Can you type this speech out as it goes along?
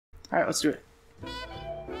Alright, let's do it.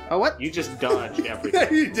 Oh, what? You just dodged everything. Yeah,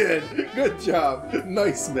 you did. Good job.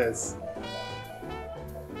 Nice miss.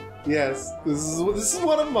 Yes, this is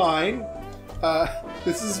one of mine.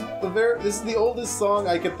 This is the oldest song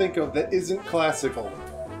I can think of that isn't classical.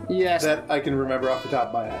 Yes. That I can remember off the top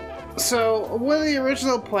of my head. So, one of the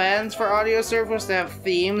original plans for Audiosurf was to have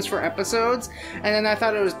themes for episodes, and then I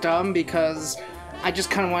thought it was dumb because I just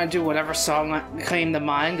kind of want to do whatever song came to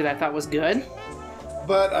mind that I thought was good.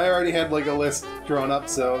 But I already had like a list drawn up,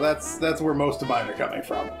 so that's where most of mine are coming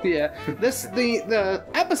from. Yeah, the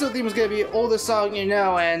episode theme was gonna be oldest song you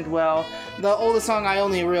know, and well, the oldest song I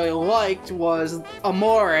only really liked was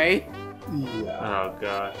Amore. Yeah. Oh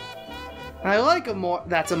god. I like Amore.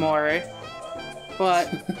 That's Amore,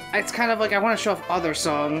 but it's kind of like I want to show off other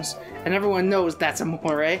songs, and everyone knows that's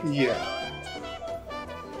Amore. Yeah.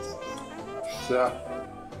 So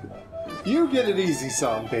you get an easy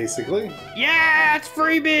song, basically. Yeah, it's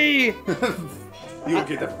freebie. You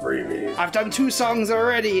get the freebie. I've done 2 songs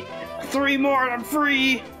already. 3 more and I'm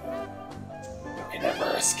free. You can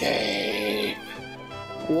never escape.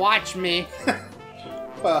 Watch me.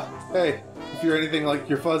 Well, hey, if you're anything like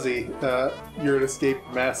your Fuzzy, you're an escape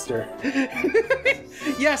master.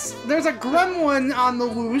 Yes, there's a gremlin on the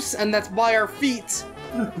loose, and that's by our feet.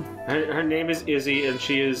 Her name is Izzy, and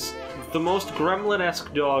she is the most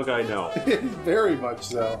gremlin-esque dog I know. Very much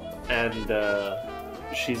so. And,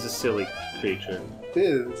 she's a silly creature. It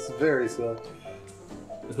is very silly.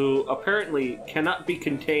 Who apparently cannot be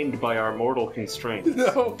contained by our mortal constraints.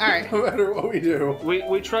 No, Alright. No matter what we do.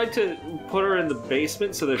 We tried to put her in the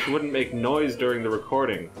basement so that she wouldn't make noise during the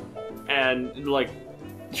recording. And, like,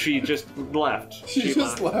 she just left. She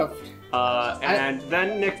just left. And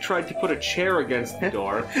then Nick tried to put a chair against the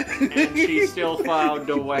door, and she still found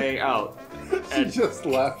a way out. She just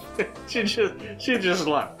left. she just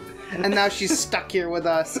left. And now she's stuck here with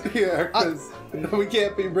us. Yeah, because we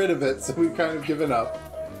can't be rid of it, so we've kind of given up.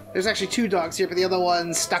 There's actually 2 dogs here, but the other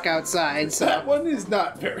one's stuck outside, so... That one is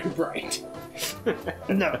not very bright.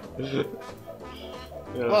 No.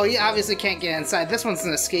 Well, he obviously can't get inside. This one's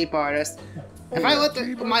an escape artist. If I let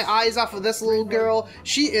my eyes off of this little girl,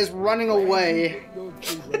 she is running away.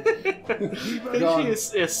 Did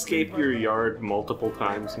she escape your yard multiple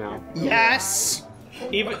times now? Yes!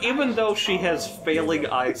 Even though she has failing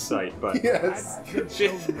eyesight, but... Yes.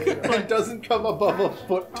 It doesn't come above a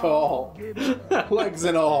foot tall. Legs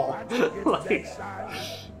and all. Like,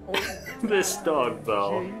 this dog,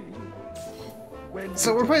 though.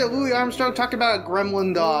 So we're playing Louis Armstrong talking about a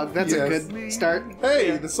gremlin dog. That's a good start.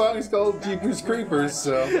 Hey, the song is called Jeepers Creepers,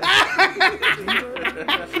 so...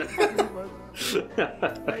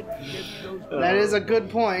 That is a good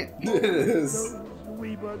point. It is.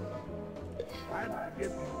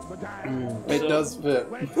 It does fit.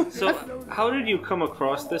 So, how did you come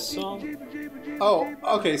across this song? Oh,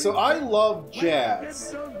 okay, so I love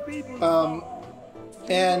jazz.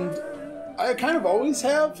 And I kind of always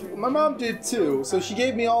have. My mom did too, so she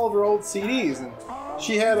gave me all of her old CDs, and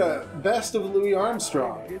she had a best of Louis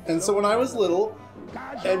Armstrong. And so when I was little,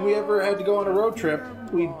 and we ever had to go on a road trip,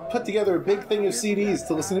 we'd put together a big thing of CDs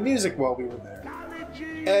to listen to music while we were there.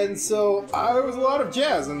 And so there was a lot of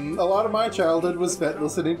jazz, and a lot of my childhood was spent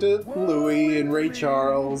listening to Louis and Ray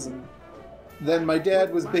Charles. And then my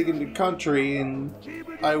dad was big into country, and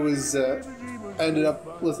I was ended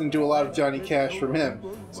up listening to a lot of Johnny Cash from him.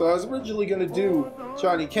 So I was originally going to do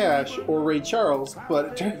Johnny Cash or Ray Charles,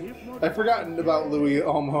 but I'd forgotten about Louis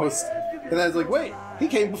almost. And I was like, wait, he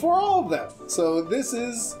came before all of them. So this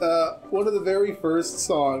is one of the very first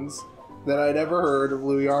songs that I'd ever heard of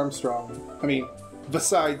Louis Armstrong. I mean,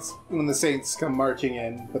 besides When the Saints Come Marching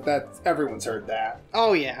In, but everyone's heard that.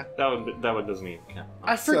 Oh yeah, That one doesn't even count.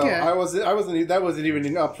 I forget. So that wasn't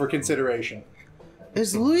even up for consideration.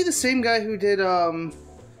 Is Louis the same guy who did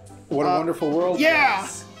What a Wonderful World? Yeah.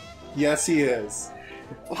 Yes, he is.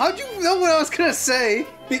 How'd you know what I was gonna say?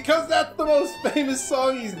 Because that's the most famous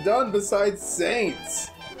song he's done besides Saints.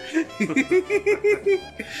 You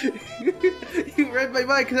read my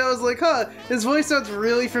mind because I was like, huh, his voice sounds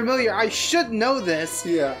really familiar. I should know this.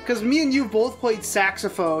 Yeah. Because me and you both played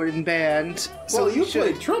saxophone in band. So Well, you should.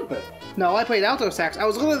 played trumpet. No, I played alto sax. I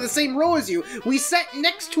was literally in the same row as you. We sat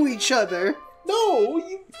next to each other. No,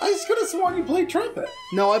 I just could have sworn you played trumpet.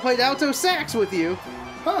 No, I played alto sax with you.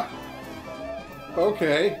 Huh.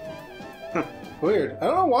 Okay. Weird. I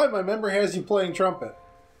don't know why my memory has you playing trumpet.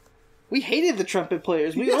 We hated the trumpet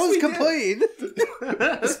players. We Yes, always we did. complained.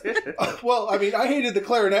 Well, I mean, I hated the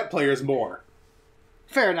clarinet players more.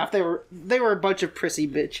 Fair enough. They were a bunch of prissy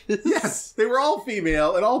bitches. Yes, they were all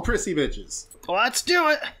female and all prissy bitches. Let's do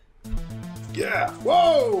it. Yeah.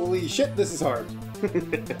 Whoa, holy shit, this is hard.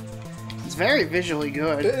 It's very visually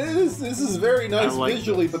good. It is. This is very nice like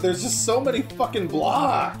visually, but there's just so many fucking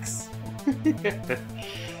blocks.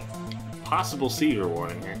 Possible seizure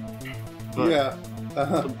warning here. But, Yeah.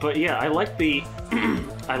 But yeah, I like the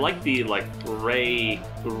I like the like ray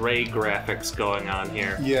graphics going on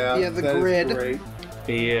here. Yeah. Yeah, the that is grid. great.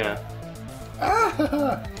 Yeah.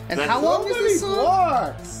 Ah, And That's how so long is many this song?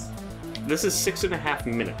 blocks. This is 6.5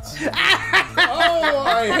 minutes. Oh,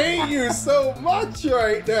 I hate you so much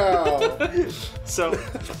right now. So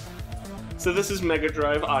this is Mega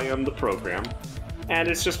Drive. I am the program, and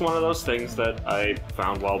it's just one of those things that I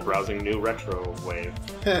found while browsing New Retro Wave,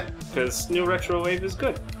 because New Retro Wave is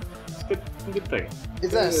good. It's a good thing.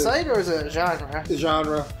 Is that a site or is it a genre?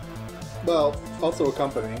 Genre. Well, also a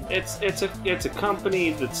company. It's a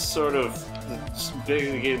company that's sort of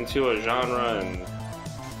big into a genre, and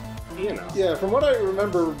you know. Yeah, from what I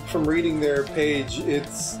remember from reading their page,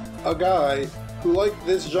 it's a guy who liked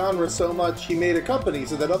this genre so much he made a company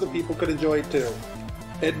so that other people could enjoy it too.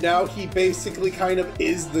 And now he basically kind of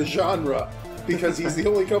is the genre because he's the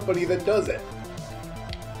only company that does it.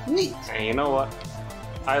 Neat. And you know what?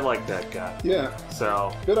 I like that guy. Yeah,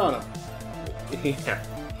 So good on him. yeah.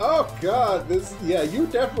 Oh god, this, yeah, you're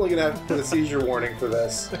definitely gonna have to put a seizure warning for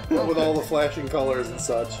this. With all the flashing colors and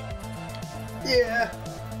such. Yeah.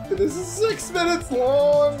 This is 6 minutes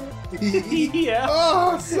long! Yeah.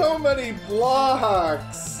 Oh, so many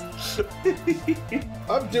blocks!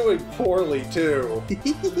 I'm doing poorly too.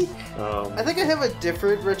 I think I have a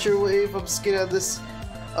different retro wave skin on this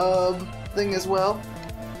thing as well.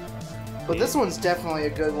 But this one's definitely a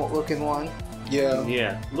good looking one. Yeah.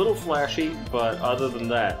 Yeah, little flashy, but other than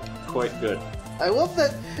that, quite good. I love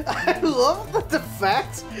that. I love the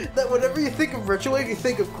fact that whenever you think of retro wave, you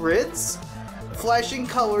think of grids, flashing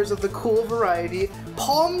colors of the cool variety,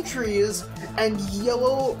 palm trees, and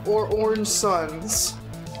yellow or orange suns.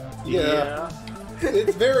 Yeah.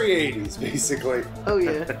 It's very 80s, basically. Oh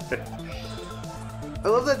yeah. I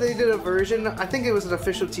love that they did a version. I think it was an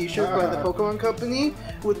official T-shirt by the Pokemon Company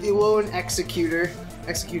with the Lone Executor.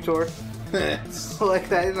 Like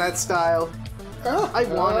that in that style. I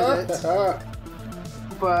wanted it,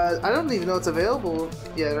 but I don't even know it's available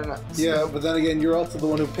yet or not. Yeah, but then again, you're also the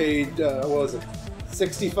one who paid, what was it,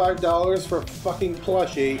 $65 for a fucking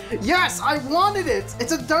plushie. Yes, I wanted it.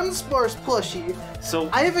 It's a Dunsparce plushie. So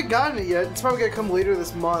I haven't gotten it yet. It's probably gonna come later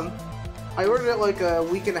this month. I ordered it like a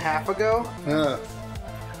week and a half ago.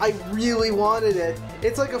 I really wanted it.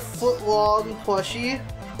 It's like a foot-long plushie.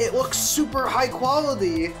 It looks super high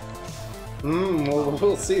quality. Well,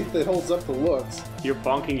 we'll see if it holds up the looks. you're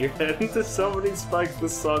bonking your head into so many spikes.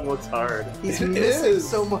 This song looks hard. He's It missing is.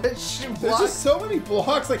 so much There's block. just so many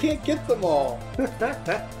blocks, I can't get them all.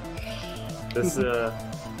 This there's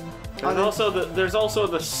also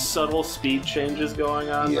the subtle speed changes going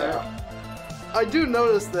on there. Yeah. I do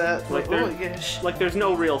notice that. Like oh my there- gosh. Like there's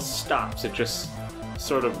no real stops. It just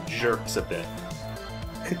sort of jerks a bit.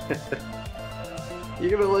 You're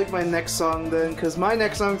gonna like my next song then, because my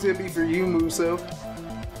next song's gonna be for you, Musso.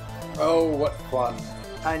 Oh, what fun.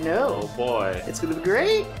 I know. Oh boy. It's gonna be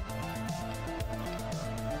great.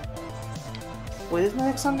 Wait, is my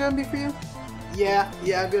next song gonna be for you? Yeah,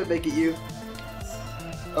 I'm gonna make it you.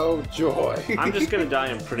 Oh, joy. I'm just gonna die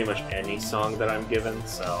in pretty much any song that I'm given.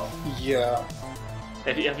 So Yeah.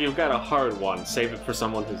 if you've got a hard one, save it for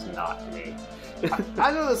someone who's not me.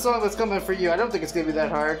 I know the song that's coming for you. I don't think it's gonna be that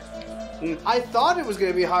hard. I thought it was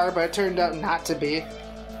gonna be hard, but it turned out not to be.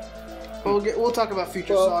 We'll talk about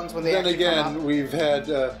future songs when they then actually again, come out. we've had,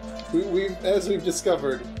 as we've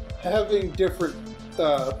discovered, having different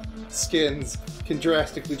skins can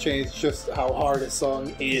drastically change just how hard a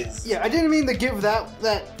song is. Yeah, I didn't mean to give that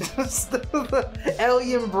the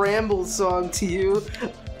Alien Brambles song to you,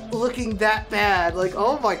 looking that bad. Like,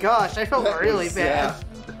 oh my gosh, I felt That really was, bad.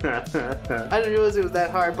 I didn't realize it was that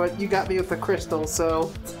hard, but you got me with the crystal, so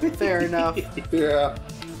fair enough. Yeah.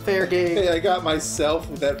 Fair game. Hey, I got myself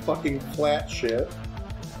with that fucking flat shit.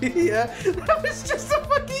 Yeah, that was just a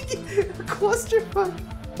fucking clusterfuck.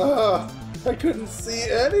 I couldn't see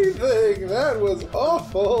anything. That was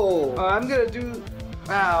awful. I'm gonna do.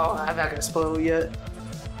 Wow, I'm not gonna spoil it yet.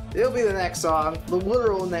 It'll be the next song, the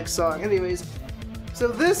literal next song. Anyways, so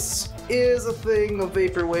this is a thing of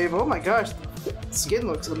Vaporwave. Oh my gosh, the skin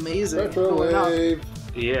looks amazing. Going up. Retrowave.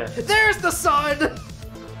 Yeah. There's the sun!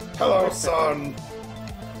 Hello, son.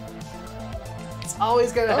 It's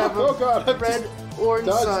always gonna have Oh god, a I've red, just orange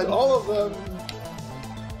dodged sun. all of them.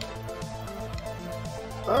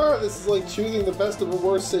 This is like choosing the best of a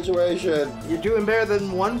worst situation. You're doing better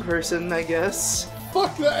than one person, I guess.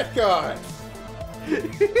 Fuck that guy.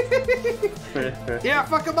 Yeah,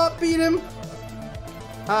 fuck him up, beat him.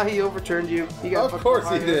 Ah, he overturned you. He got Of fucking course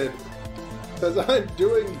he fired. did. Because I'm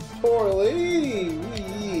doing poorly.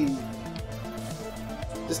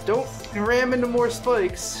 Just don't ram into more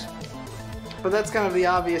spikes. But that's kind of the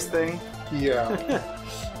obvious thing. Yeah.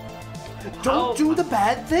 Don't do the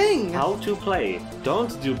bad thing! How to play.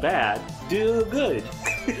 Don't do bad, do good.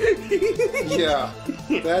 Yeah.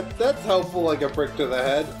 That's helpful like a brick to the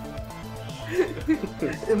head.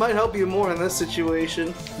 It might help you more in this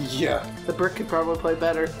situation. Yeah. The brick could probably play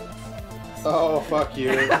better. Oh, fuck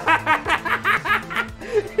you.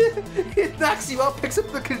 It knocks you out, picks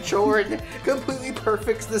up the controller, and completely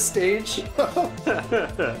perfects the stage.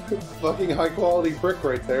 Fucking high quality brick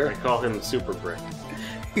right I there. call him Super Brick.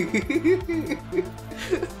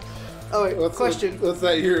 Oh wait, question. What's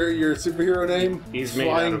that, your superhero name? He's made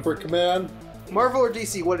Flying out of- Brick Man? Marvel or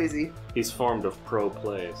DC, what is he? He's formed of pro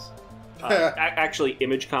plays. Actually,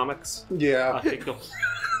 Image Comics. Yeah. I think,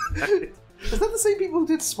 Is that the same people who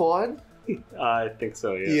did Spawn? I think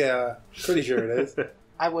so, yeah. Yeah. Pretty sure it is.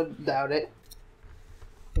 I wouldn't doubt it.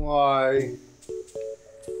 Why?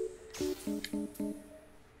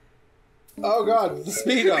 Oh god, the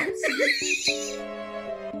speed ups!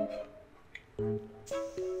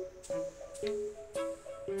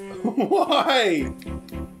 Why?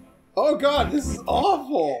 Oh god, this is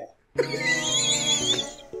awful! I'm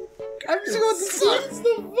just going to suck. Sucks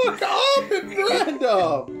the fuck up and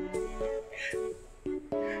random!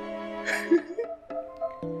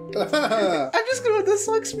 I'm just gonna let the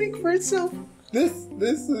song speak for itself. This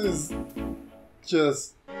is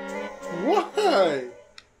just why?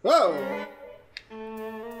 Oh.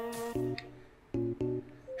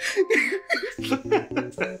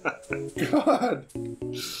 God.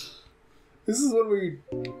 This is when we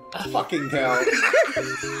fucking count.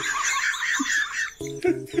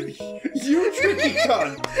 You tricky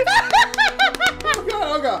cunt. Oh god,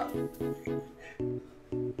 oh god.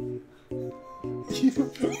 You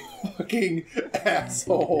fucking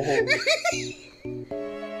asshole.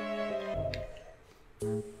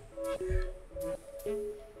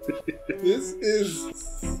 This is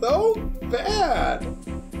so bad.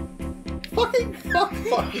 Fucking.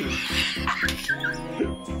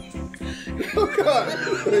 Oh god,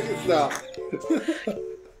 make it stop.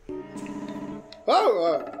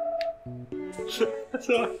 Oh. So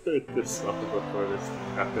I heard this song before this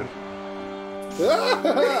happened.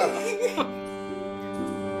 Ah!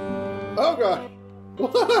 Oh god.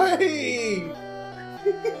 Why?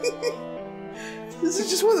 This is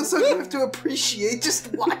just one of the songs you have to appreciate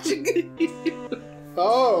just watching it.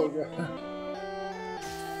 Oh god.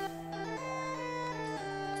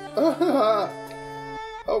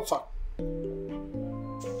 Oh fuck.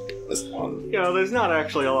 This one. You know, there's not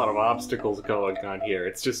actually a lot of obstacles going on here.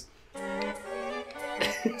 It's just...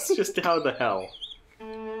 it's just how the hell.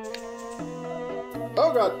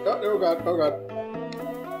 Oh god. Oh god. Oh god.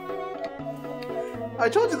 I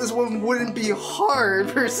told you this one wouldn't be hard,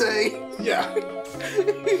 per se. Yeah.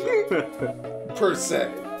 Per se.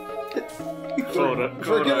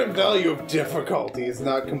 Forgiven value of difficulty is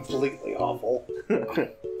not completely awful.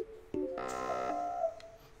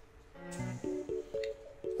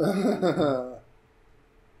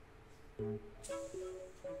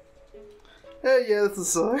 Yeah, that's the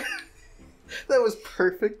song. That was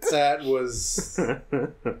perfect. That was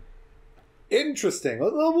interesting.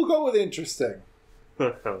 We'll go with interesting.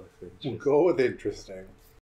 We'll go with interesting.